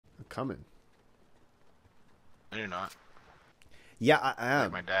coming. No, you're not. Yeah, I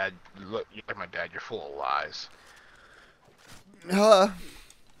am. Like my dad. Look, like my dad. You're full of lies.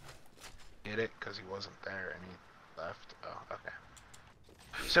 Get it? Because he wasn't there and he left. Oh, okay.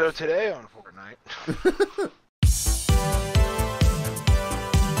 So today on Fortnite.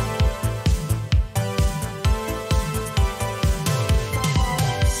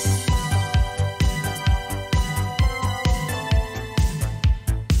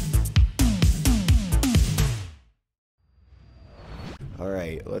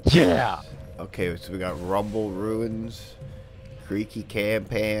 Alright, let's... Yeah! Okay, so we got Rumble Ruins, Creaky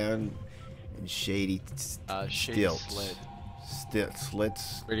Campan, and Shady Stilts.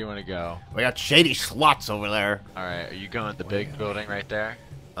 Slits. Where do you want to go? We got Shady Slots over there. Alright, are you going the big building right there?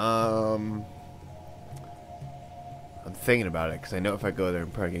 I'm thinking about it, because I know if I go there,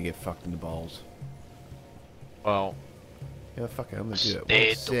 I'm probably going to get fucked in the balls. Well... Yeah, fuck it, I'm going to do it. Stay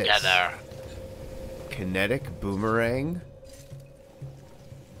What's this? together. Kinetic Boomerang?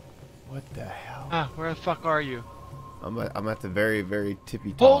 What the hell? Ah, where the fuck are you? I'm at the very, very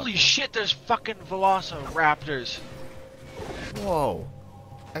tippy top. Holy shit, there's fucking Velociraptors! Whoa.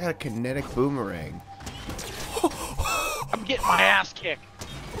 I got a kinetic boomerang. I'm getting my ass kicked!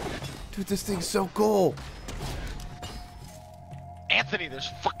 Dude, this thing's so cool. Anthony, there's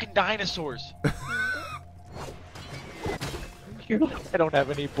fucking dinosaurs! You're like, I don't have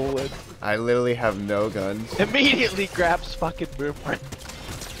any bullets. I literally have no guns. Immediately grabs fucking Boomerang.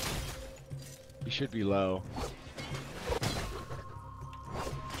 You should be low.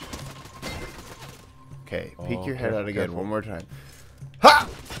 Okay, peek your head careful, out again careful. one more time. Ha!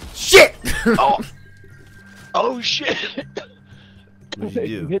 Shit! Oh! Oh shit! What'd you If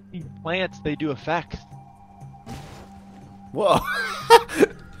you do? hit these plants, they do effects. Whoa!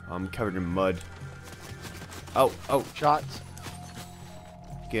 I'm covered in mud. Oh, oh, Shots.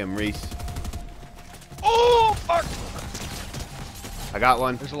 get him, Reese. Oh, fuck! I got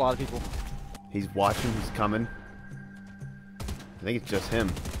one. There's a lot of people. He's watching, he's coming. I think it's just him.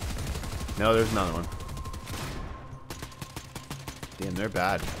 No, there's another one. Damn, they're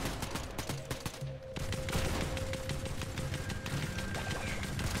bad.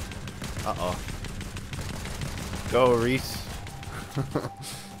 Uh-oh. Go, Reese.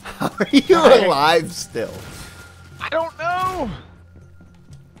 How are you alive still? I don't know!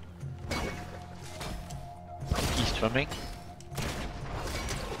 He's swimming.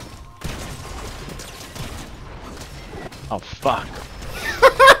 Oh, fuck.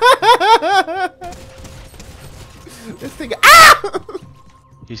 This thing. Ah!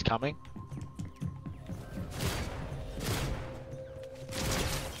 He's coming.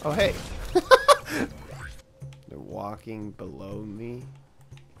 Oh, hey. They're walking below me.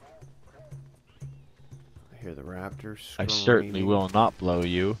 I hear the raptors I screaming. certainly will not blow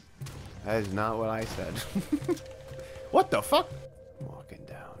you. That is not what I said. What the fuck? Walking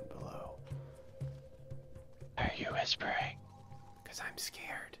down below. Are you whispering? Because I'm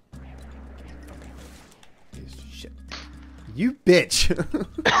scared. Shit. You bitch.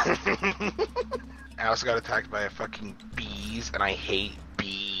 I also got attacked by a fucking bees, and I hate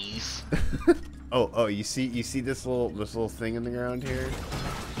bees. Oh, you see this little thing in the ground here?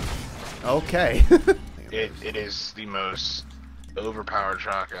 Okay. It is the most overpowered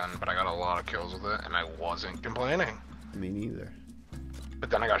shotgun, but I got a lot of kills with it, and I wasn't complaining. Me neither. But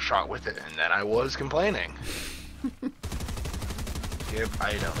then I got shot with it, and then I was complaining. Give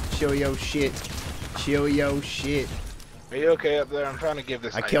item. Show yo shit. Show yo shit. Are you okay up there? I'm trying to give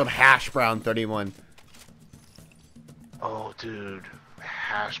this I item. killed Hash Brown 31. Oh, dude.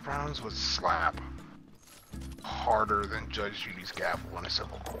 Hash browns would slap harder than Judge Judy's gavel in a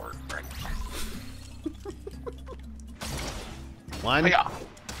civil court. Right? 1, Yeah.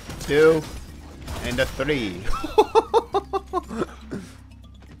 2, and a 3.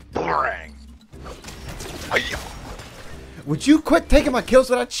 Boomerang. Hiya. Would you quit taking my kills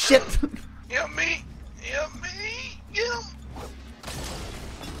with that shit? Yeah, me. Yeah, me. Yeah.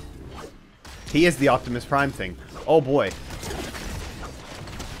 He is the Optimus Prime thing. Oh boy.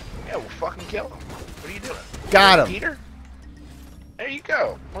 Yeah, we'll fucking kill him. What are you doing? Got him. Peter? There you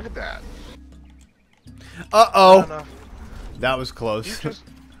go. Look at that. Uh-oh. No. That was You close. just...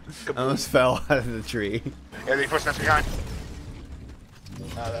 I almost fell out of the tree. Yeah, the footsteps behind.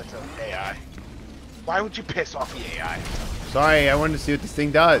 Oh, that's an AI. Why would you piss off the AI? Sorry, I wanted to see what this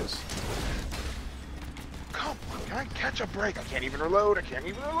thing does. Come on, can I catch a break? I can't even reload. I can't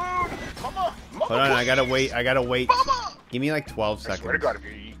even reload. Mama, mama, Hold on, I gotta wait. I gotta wait. Mama. Give me like 12 I seconds. swear to God, if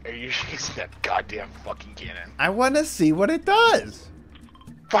are you using that goddamn fucking cannon? I want to see what it does.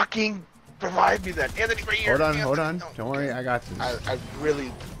 Fucking Revive me then. Anthony, right here. Hold on. No. Don't worry, I got this. I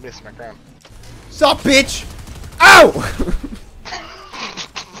really missed my crown. Sup, bitch? Ow!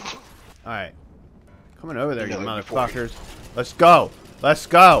 Alright. Coming over there, you motherfuckers. Let's go. Let's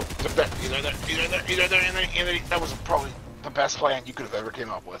go. Either there, Anthony. That was probably the best plan you could have ever came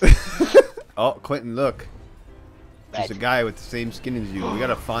up with. Oh, Quentin, look. There's a guy with the same skin as you. We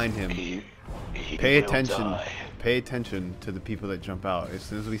gotta find him. Pay attention. Pay attention to the people that jump out. As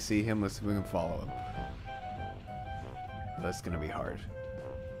soon as we see him, let's see if we can follow him. That's gonna be hard.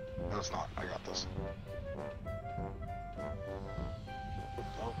 No, it's not. I got this.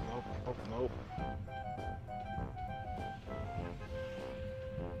 Nope.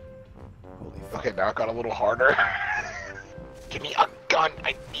 Holy fuck. Okay, now it got a little harder. Give me a gun.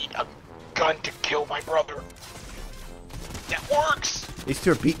 I need a gun to kill my brother. That works. These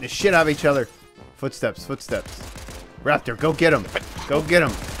two are beating the shit out of each other. Footsteps. Raptor, go get him. Go get him.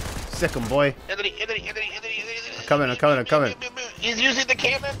 Sick him, boy. Anthony. I'm coming. He's using the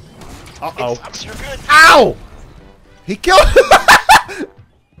cannon. Uh-oh. You're good. Ow! He killed him. Okay,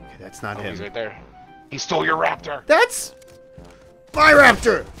 that's not him. He's right there. He stole your raptor. That's my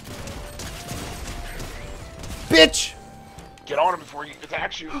raptor. Bitch. Get on him before he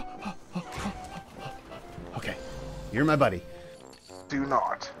attacks you. Okay, you're my buddy. Do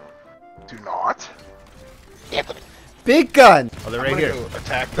not. Anthony. Big gun. Oh, they're right here. Go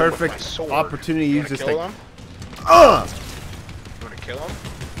attack them with my Perfect sword. opportunity to use this thing. Kill him? You wanna kill him?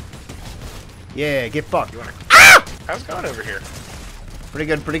 Yeah, get fucked. You wanna... Ah! How's it going over here? Pretty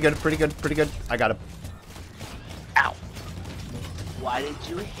good. I got him. Ow. Why did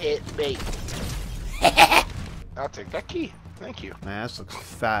you hit me? I'll take that key. Thank you. My ass looks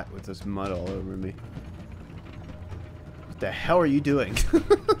fat with this mud all over me. What the hell are you doing?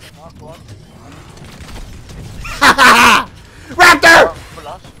 Raptor!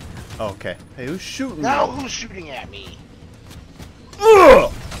 Oh, okay. Hey, who's shooting? Now who's shooting at me?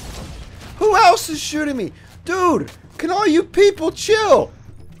 Ugh! Who else is shooting me? Dude, can all you people chill?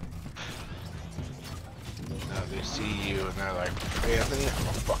 No, they see you and they're like, hey, Anthony, I'm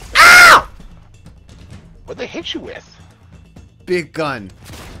a fuck. Ow! What'd they hit you with? Big gun.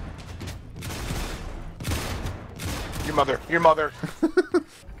 Your mother.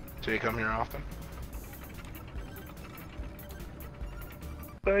 So you come here often?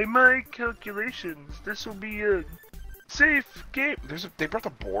 By my calculations, this will be a safe game. They brought the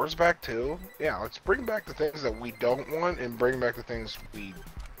boars back too. Yeah, let's bring back the things that we don't want and bring back the things we...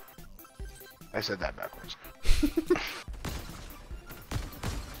 I said that backwards.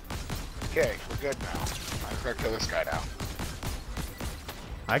 Okay, we're good now. I just gotta kill this guy now.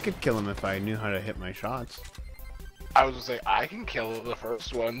 I could kill him if I knew how to hit my shots. I was gonna say, I can kill the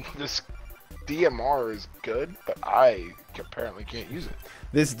first one. This DMR is good, but I apparently can't use it.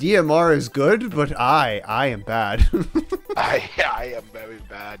 This DMR is good, but I am bad. I am very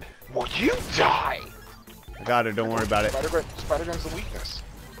bad. Will you die? I got it, don't worry about it. Spider-Gwen's the weakness.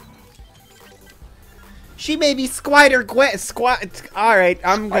 She may be Alright,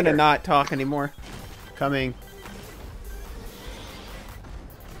 I'm gonna not talk anymore. Coming.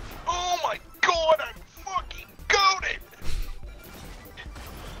 Oh my god, I'm fucking goated!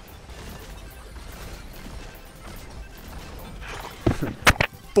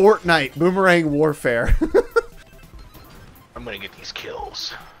 Fortnite, Boomerang Warfare. I'm gonna get these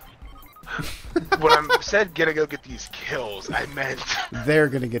kills. When I said gonna go get these kills, I meant... They're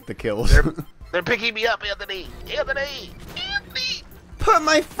gonna get the kills. They're picking me up, Anthony! Anthony! Put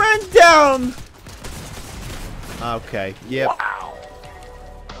my friend down! Okay, yep. Wow.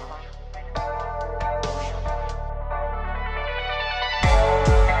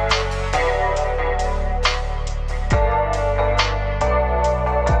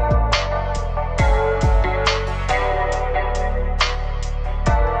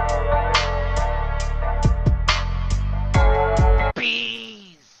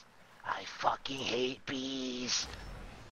 Bees! I fucking hate bees.